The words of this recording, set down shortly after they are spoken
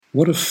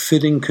What a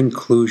fitting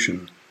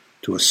conclusion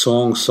to a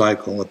song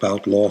cycle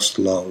about lost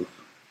love.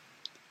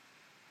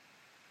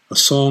 A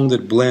song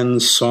that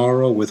blends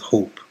sorrow with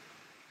hope.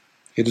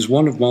 It is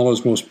one of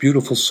Mahler's most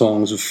beautiful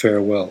songs of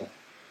farewell,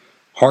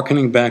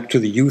 hearkening back to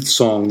the youth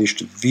song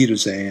Nicht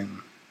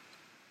Wiedersehen.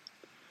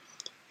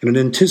 And it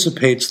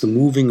anticipates the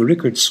moving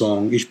Rickert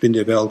song Ich bin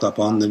der Welt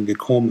abhanden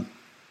gekommen.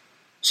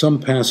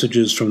 Some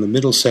passages from the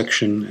middle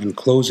section and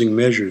closing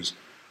measures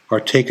are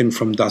taken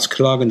from Das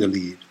klagende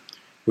Lied,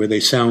 where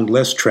they sound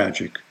less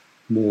tragic,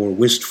 more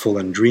wistful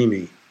and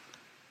dreamy.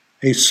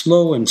 A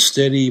slow and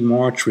steady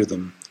march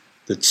rhythm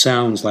that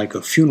sounds like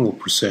a funeral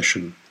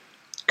procession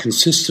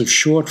consists of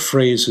short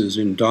phrases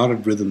in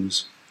dotted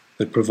rhythms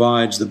that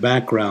provides the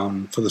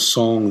background for the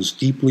song's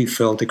deeply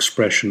felt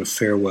expression of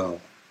farewell.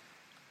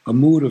 A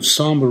mood of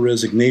somber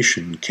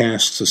resignation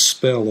casts a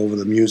spell over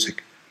the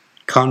music,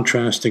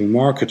 contrasting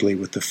markedly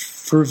with the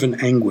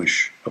fervent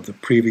anguish of the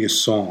previous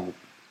song.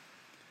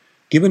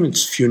 Given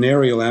its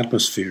funereal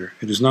atmosphere,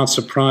 it is not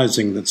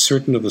surprising that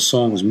certain of the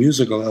song's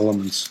musical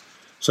elements,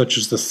 such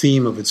as the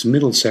theme of its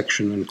middle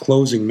section and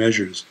closing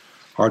measures,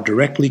 are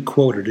directly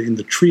quoted in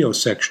the trio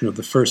section of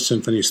the First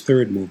Symphony's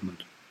third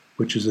movement,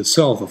 which is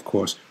itself, of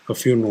course, a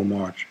funeral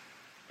march.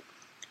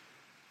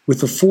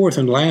 With the fourth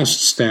and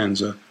last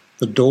stanza,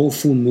 the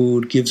doleful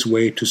mood gives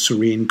way to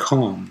serene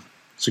calm,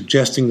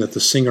 suggesting that the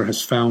singer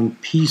has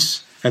found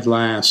peace at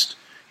last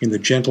in the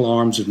gentle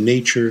arms of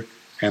nature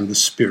and the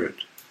spirit.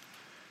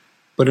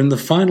 But in the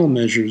final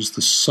measures,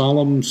 the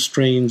solemn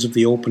strains of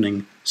the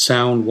opening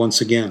sound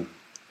once again,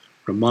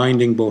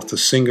 reminding both the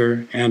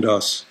singer and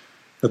us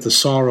that the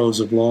sorrows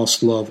of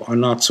lost love are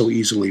not so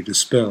easily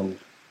dispelled.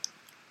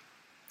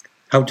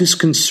 How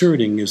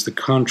disconcerting is the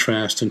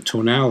contrast in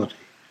tonality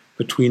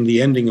between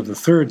the ending of the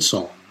third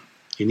song,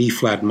 in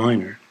E-flat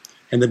minor,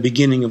 and the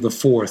beginning of the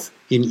fourth,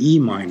 in E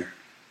minor.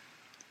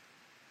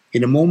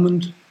 In a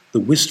moment, the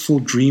wistful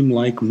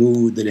dreamlike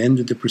mood that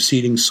ended the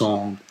preceding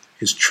song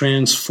is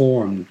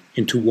transformed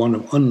into one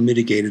of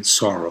unmitigated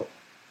sorrow.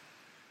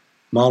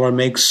 Mahler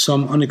makes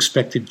some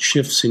unexpected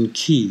shifts in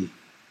key,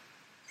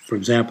 for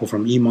example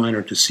from E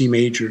minor to C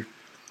major,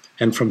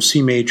 and from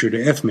C major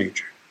to F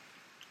major,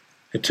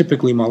 a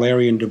typically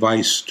Mahlerian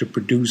device to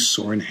produce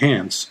or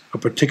enhance a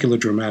particular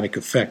dramatic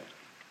effect.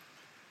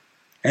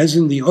 As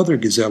in the other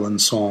Gesellen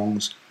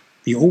songs,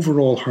 the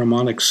overall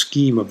harmonic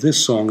scheme of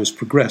this song is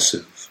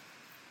progressive,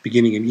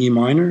 beginning in E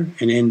minor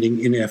and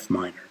ending in F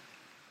minor.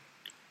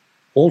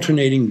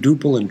 Alternating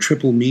duple and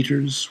triple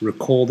meters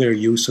recall their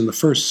use in the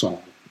first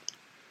song.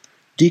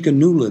 Deke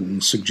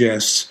Newland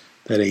suggests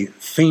that a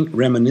faint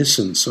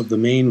reminiscence of the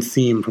main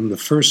theme from the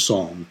first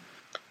song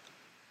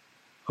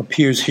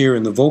appears here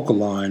in the vocal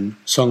line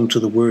sung to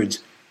the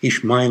words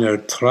Ich meiner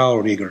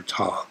trauriger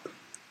Tag.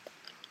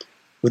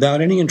 Without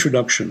any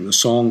introduction, the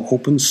song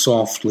opens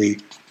softly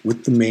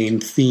with the main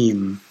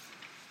theme,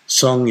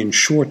 sung in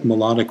short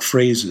melodic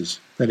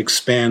phrases that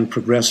expand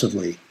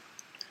progressively.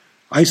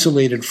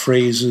 Isolated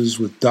phrases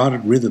with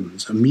dotted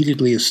rhythms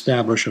immediately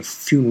establish a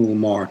funeral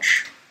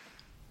march.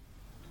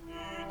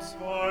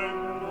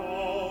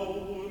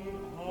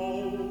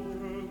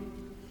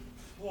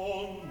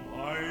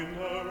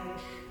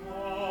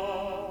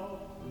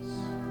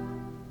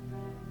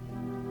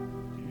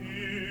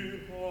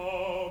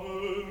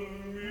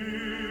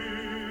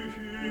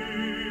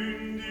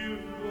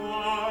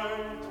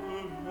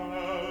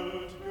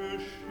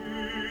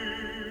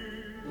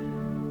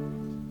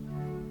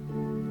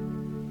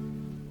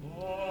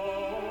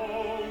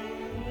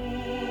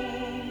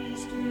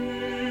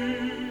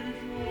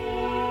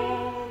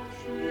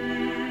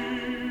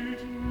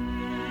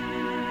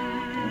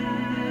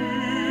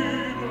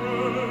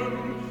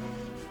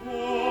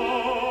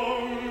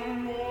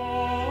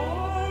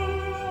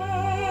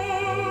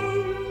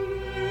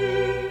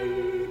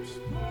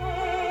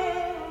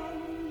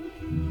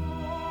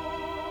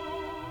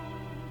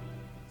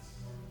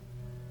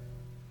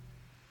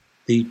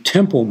 The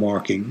tempo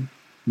marking,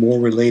 more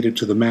related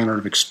to the manner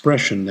of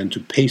expression than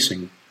to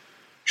pacing,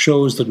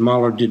 shows that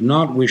Mahler did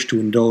not wish to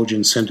indulge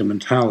in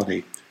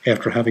sentimentality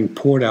after having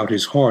poured out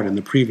his heart in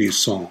the previous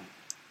song.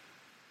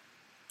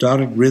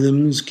 Dotted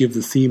rhythms give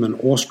the theme an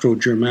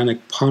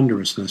Austro-Germanic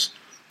ponderousness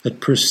that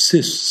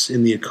persists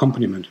in the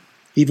accompaniment,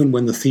 even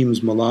when the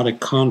theme's melodic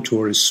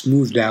contour is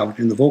smoothed out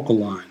in the vocal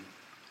line.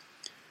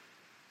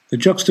 The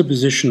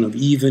juxtaposition of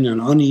even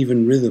and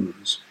uneven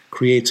rhythms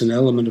creates an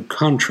element of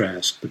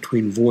contrast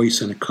between voice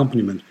and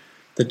accompaniment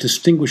that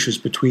distinguishes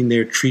between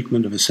their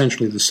treatment of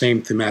essentially the same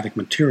thematic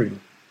material.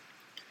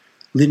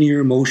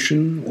 Linear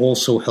motion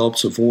also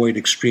helps avoid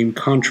extreme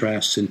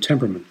contrasts in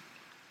temperament.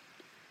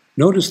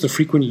 Notice the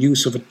frequent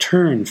use of a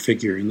turn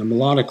figure in the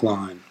melodic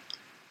line,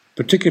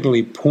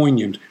 particularly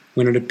poignant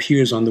when it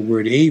appears on the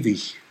word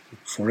ewig,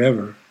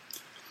 forever,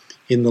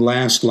 in the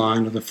last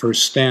line of the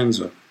first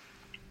stanza.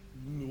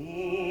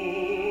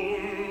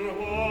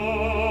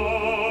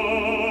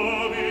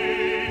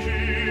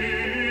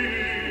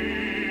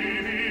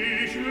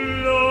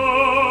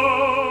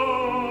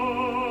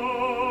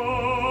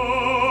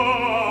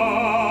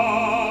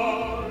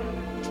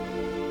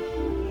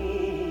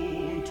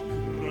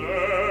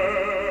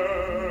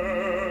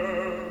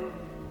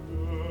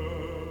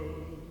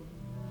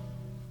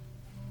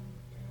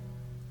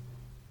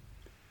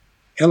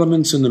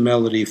 Elements in the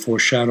melody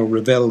foreshadow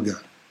Revelge,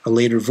 a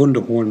later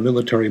Wunderhorn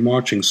military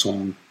marching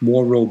song,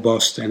 more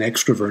robust and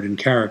extrovert in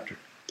character.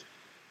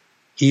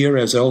 Here,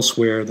 as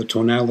elsewhere, the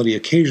tonality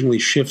occasionally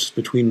shifts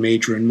between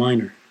major and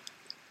minor.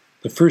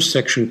 The first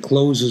section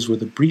closes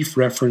with a brief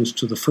reference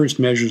to the first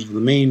measures of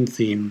the main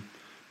theme,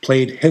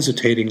 played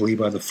hesitatingly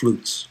by the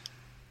flutes.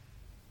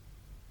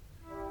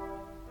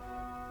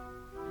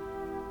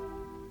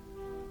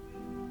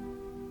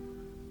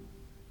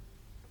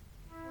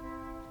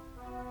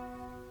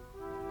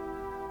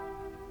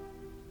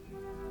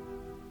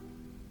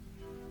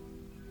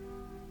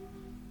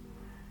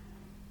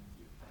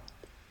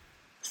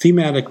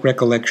 Thematic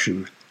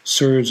recollection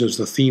serves as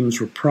the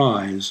theme's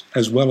reprise,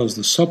 as well as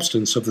the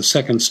substance of the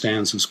second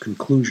stanza's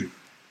conclusion.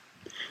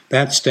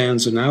 That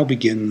stanza now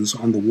begins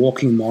on the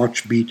walking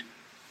march beat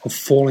of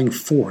falling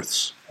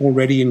fourths,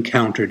 already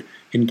encountered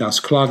in Das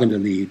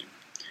Klagende Lied,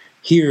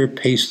 here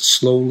paced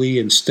slowly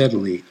and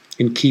steadily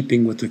in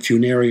keeping with the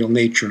funereal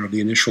nature of the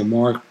initial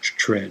march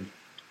tread.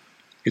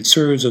 It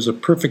serves as a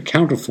perfect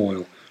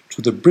counterfoil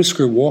to the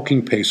brisker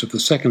walking pace of the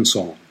second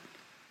song.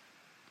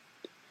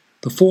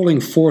 The falling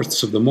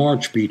fourths of the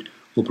march beat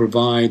will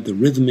provide the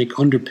rhythmic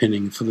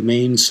underpinning for the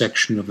main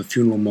section of the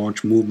funeral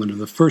march movement of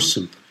the first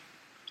symphony.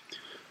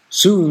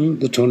 Soon,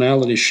 the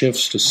tonality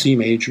shifts to C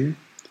major,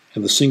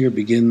 and the singer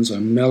begins a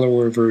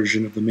mellower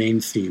version of the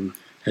main theme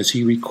as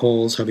he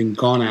recalls having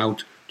gone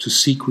out to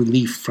seek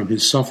relief from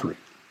his suffering.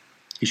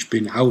 Ich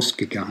bin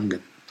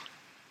ausgegangen.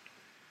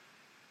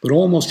 But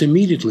almost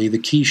immediately, the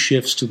key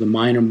shifts to the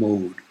minor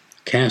mode,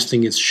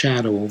 casting its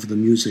shadow over the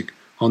music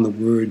on the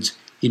words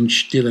in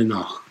Stille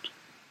Nacht.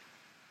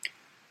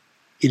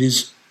 It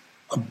is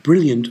a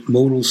brilliant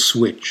modal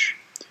switch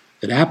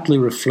that aptly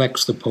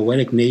reflects the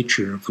poetic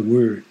nature of the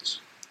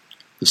words.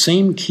 The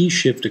same key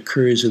shift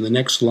occurs in the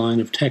next line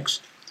of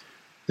text,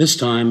 this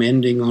time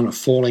ending on a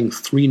falling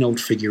three-note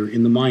figure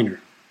in the minor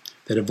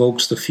that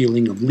evokes the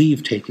feeling of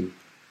leave-taking.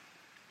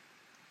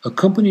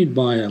 Accompanied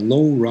by a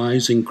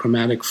low-rising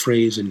chromatic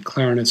phrase in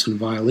clarinets and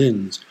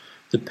violins,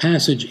 the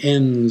passage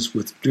ends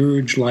with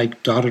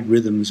dirge-like dotted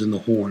rhythms in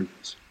the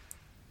horns.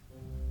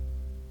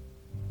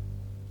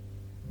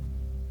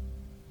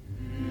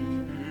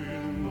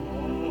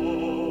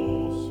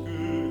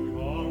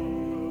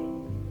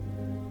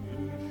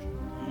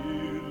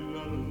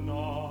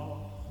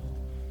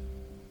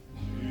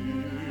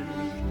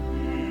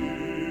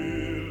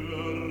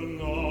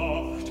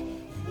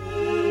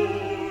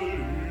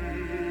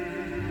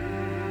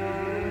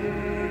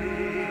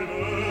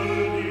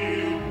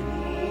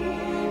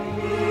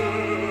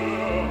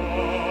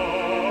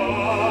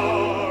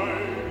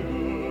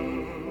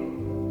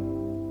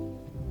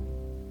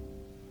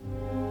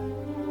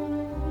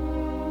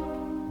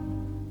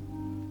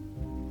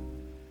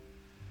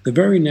 The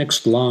very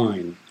next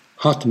line,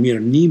 hat mir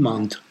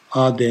niemand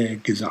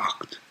Ade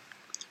gesagt,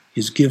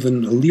 is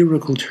given a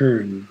lyrical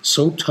turn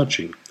so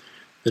touching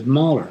that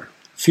Mahler,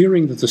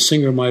 fearing that the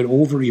singer might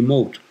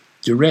over-emote,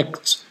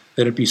 directs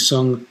that it be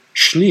sung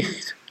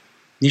schlicht,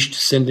 nicht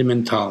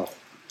sentimental,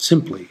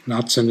 simply,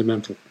 not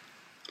sentimental.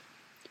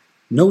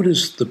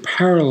 Notice the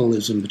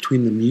parallelism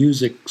between the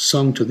music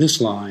sung to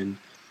this line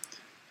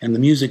and the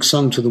music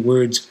sung to the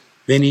words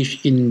Wenn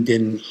ich in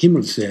den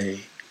Himmel sehe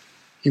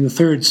in the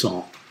third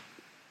song.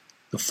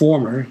 The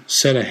former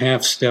set a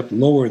half step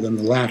lower than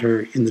the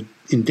latter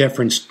in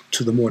deference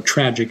to the more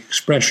tragic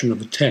expression of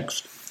the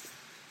text.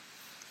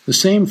 The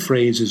same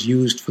phrase is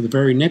used for the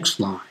very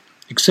next line,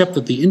 except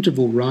that the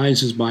interval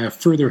rises by a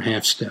further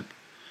half step,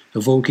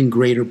 evoking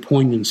greater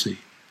poignancy.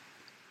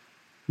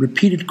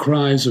 Repeated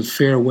cries of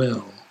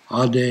farewell,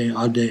 Ade,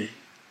 Ade,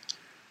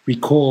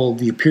 recall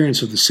the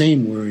appearance of the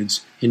same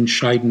words in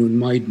Scheiden und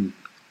Meiden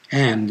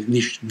and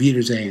Nicht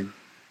Wiedersehen.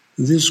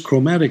 This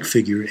chromatic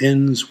figure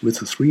ends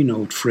with a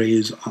three-note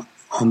phrase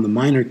on the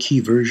minor key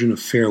version of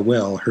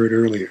Farewell heard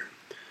earlier.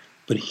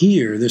 But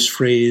here, this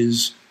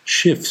phrase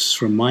shifts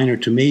from minor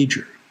to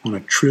major on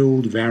a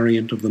trilled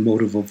variant of the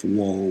motive of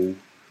woe,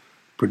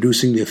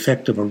 producing the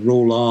effect of a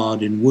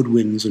roulade in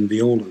woodwinds and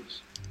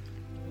violas.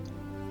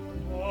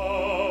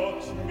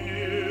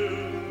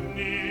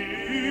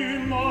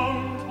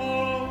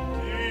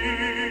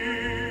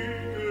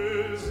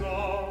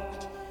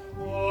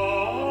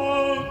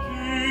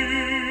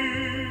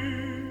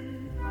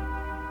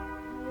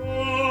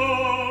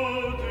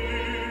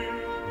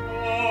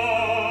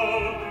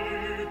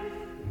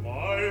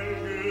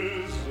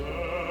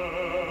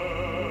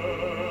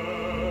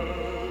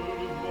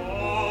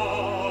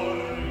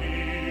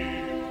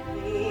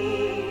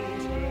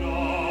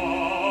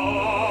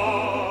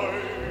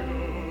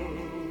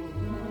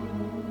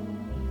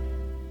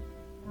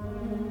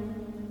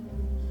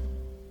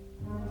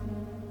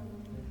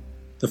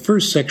 The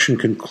first section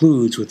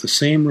concludes with the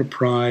same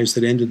reprise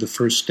that ended the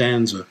first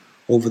stanza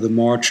over the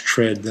march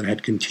tread that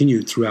had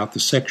continued throughout the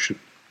section.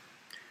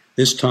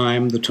 This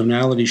time, the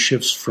tonality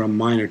shifts from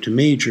minor to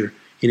major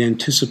in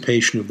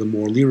anticipation of the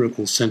more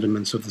lyrical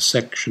sentiments of the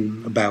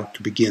section about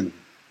to begin.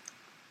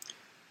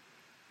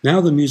 Now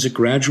the music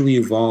gradually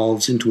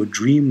evolves into a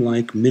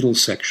dreamlike middle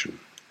section,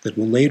 that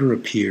will later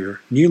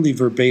appear, nearly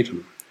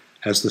verbatim,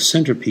 as the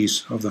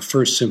centerpiece of the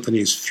First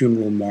Symphony's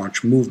Funeral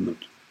March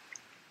movement.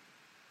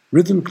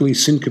 Rhythmically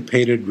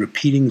syncopated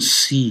repeating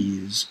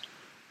Cs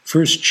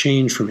first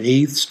change from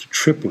eighths to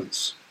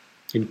triplets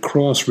in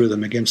cross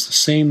rhythm against the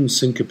same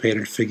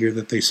syncopated figure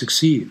that they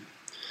succeed,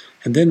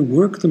 and then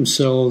work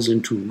themselves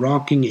into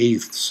rocking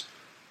eighths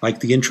like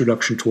the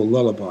introduction to a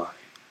lullaby.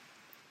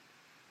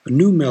 A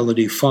new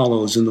melody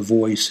follows in the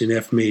voice in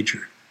F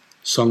major,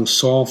 sung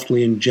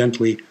softly and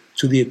gently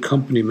to the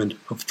accompaniment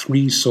of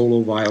 3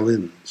 solo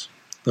violins,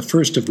 the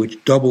first of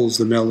which doubles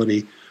the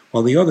melody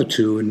while the other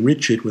 2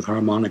 enrich it with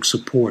harmonic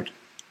support.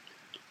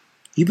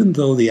 Even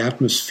though the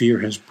atmosphere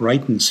has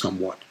brightened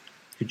somewhat,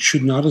 it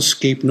should not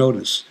escape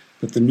notice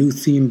that the new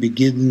theme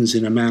begins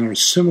in a manner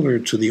similar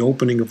to the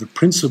opening of the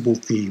principal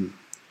theme,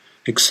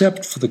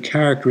 except for the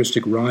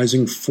characteristic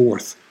rising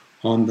forth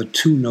on the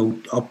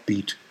 2-note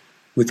upbeat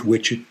with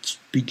which it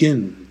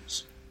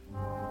begins.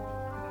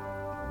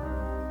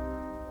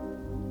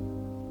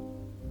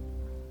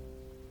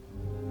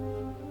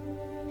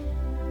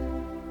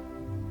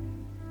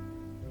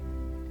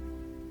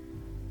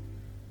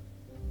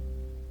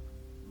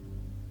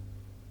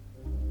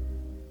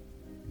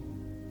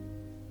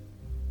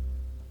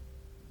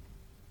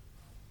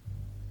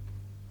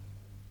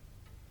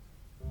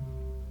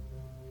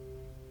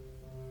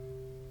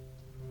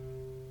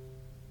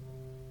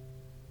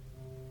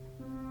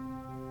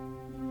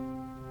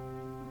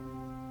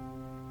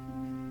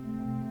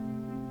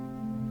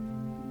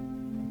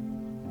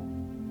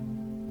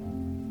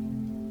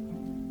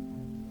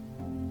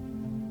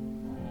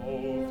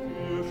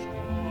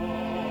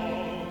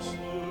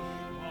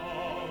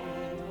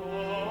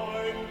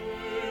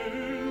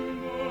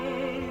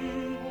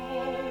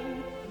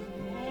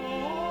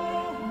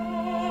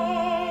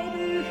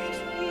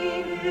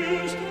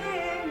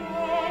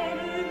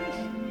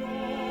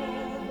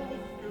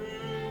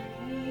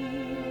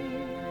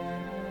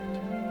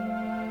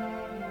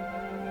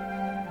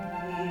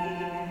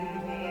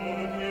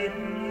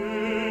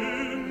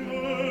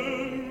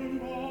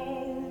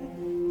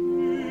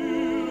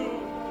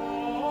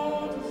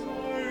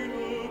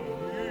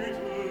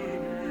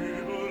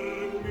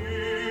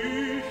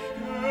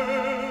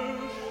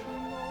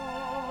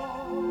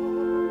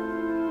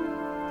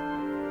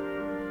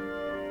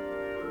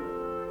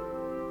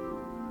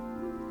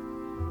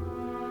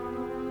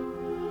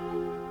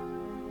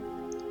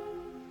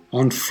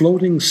 On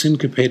floating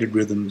syncopated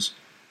rhythms,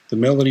 the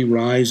melody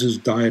rises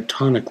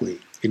diatonically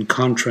in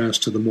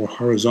contrast to the more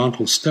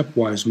horizontal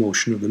stepwise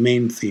motion of the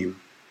main theme,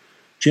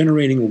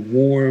 generating a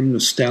warm,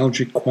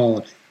 nostalgic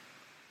quality.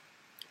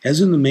 As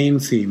in the main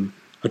theme,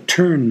 a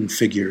turn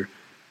figure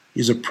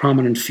is a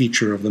prominent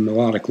feature of the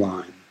melodic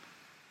line.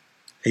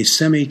 A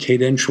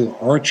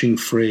semi-cadential arching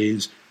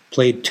phrase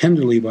played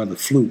tenderly by the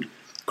flute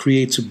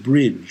creates a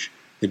bridge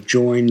that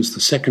joins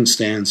the second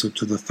stanza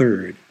to the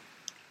third,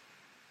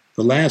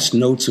 the last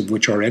notes of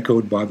which are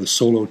echoed by the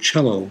solo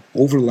cello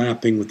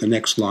overlapping with the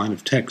next line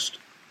of text.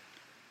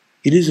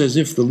 It is as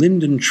if the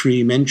linden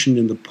tree mentioned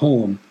in the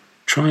poem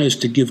tries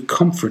to give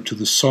comfort to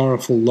the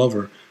sorrowful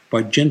lover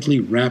by gently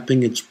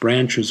wrapping its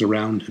branches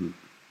around him.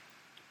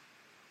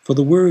 For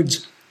the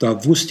words, "Da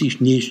wusste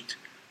ich nicht,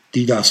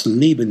 die das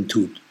Leben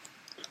tut,"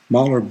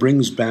 Mahler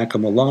brings back a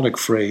melodic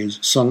phrase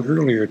sung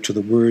earlier to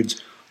the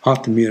words,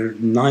 "Hat mir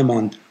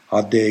niemand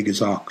ade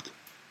gesagt,"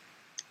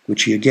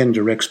 which he again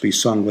directs be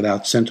sung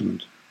without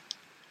sentiment.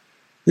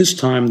 This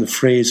time the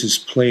phrase is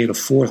played a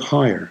fourth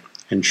higher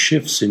and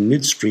shifts in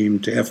midstream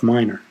to F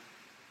minor,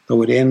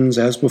 though it ends,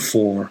 as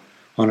before,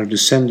 on a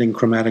descending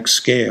chromatic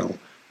scale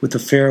with the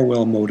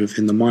farewell motive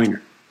in the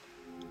minor.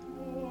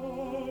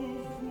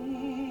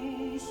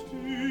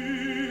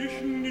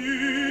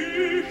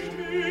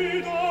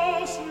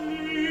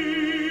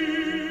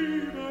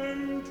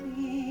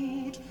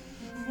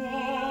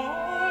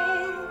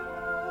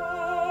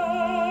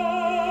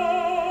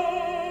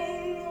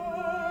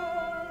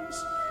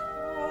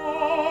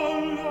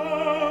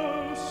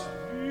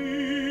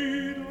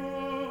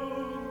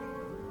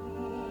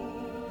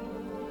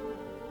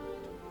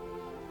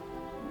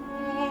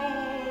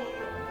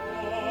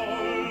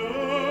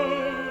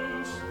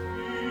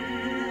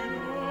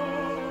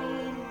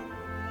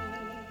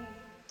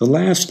 The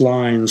last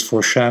lines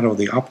foreshadow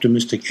the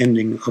optimistic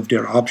ending of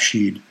Der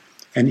Abschied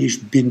and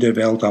Ich bin der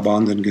Welt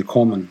abhanden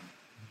gekommen,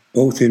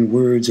 both in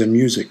words and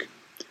music.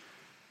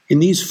 In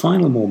these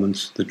final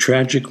moments, the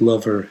tragic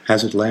lover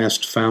has at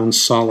last found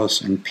solace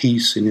and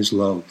peace in his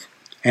love,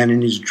 and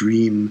in his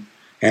dream,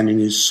 and in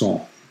his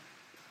song,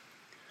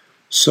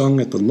 sung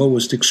at the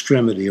lowest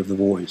extremity of the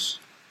voice.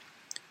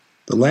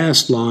 The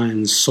last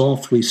lines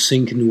softly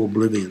sink into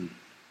oblivion.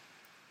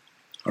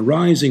 A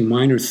rising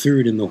minor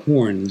third in the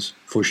horns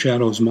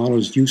foreshadows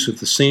Mahler's use of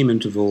the same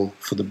interval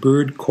for the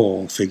bird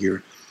call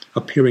figure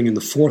appearing in the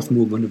fourth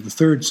movement of the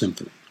Third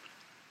Symphony.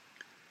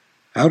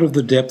 Out of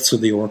the depths of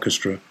the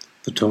orchestra,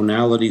 the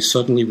tonality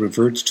suddenly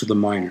reverts to the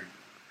minor.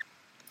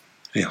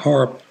 A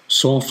harp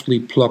softly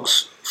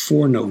plucks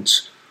 4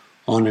 notes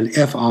on an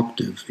F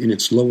octave in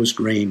its lowest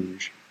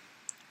range.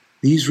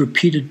 These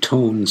repeated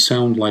tones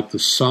sound like the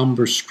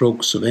somber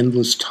strokes of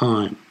endless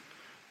time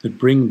that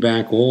bring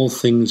back all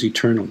things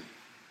eternally.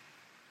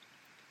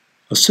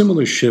 A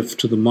similar shift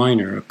to the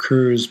minor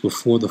occurs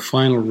before the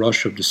final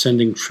rush of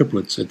descending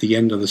triplets at the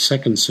end of the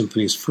Second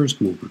Symphony's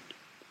first movement.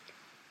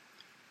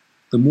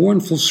 The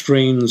mournful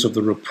strains of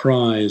the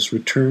reprise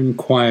return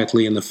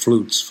quietly in the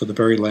flutes for the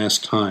very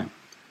last time,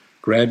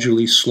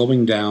 gradually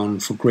slowing down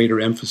for greater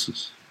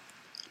emphasis.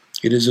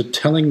 It is a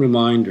telling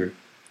reminder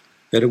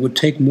that it would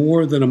take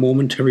more than a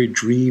momentary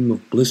dream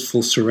of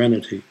blissful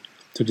serenity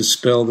to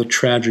dispel the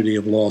tragedy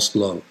of lost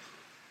love.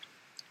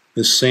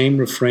 This same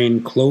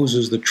refrain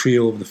closes the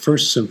trio of the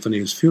First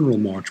Symphony's funeral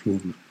march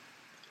movement.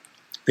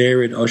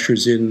 There it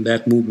ushers in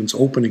that movement's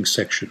opening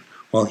section,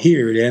 while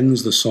here it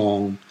ends the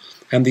song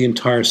and the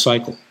entire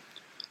cycle,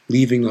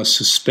 leaving us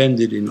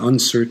suspended in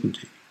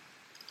uncertainty.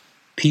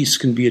 Peace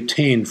can be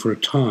attained for a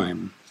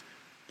time,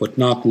 but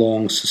not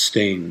long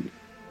sustained.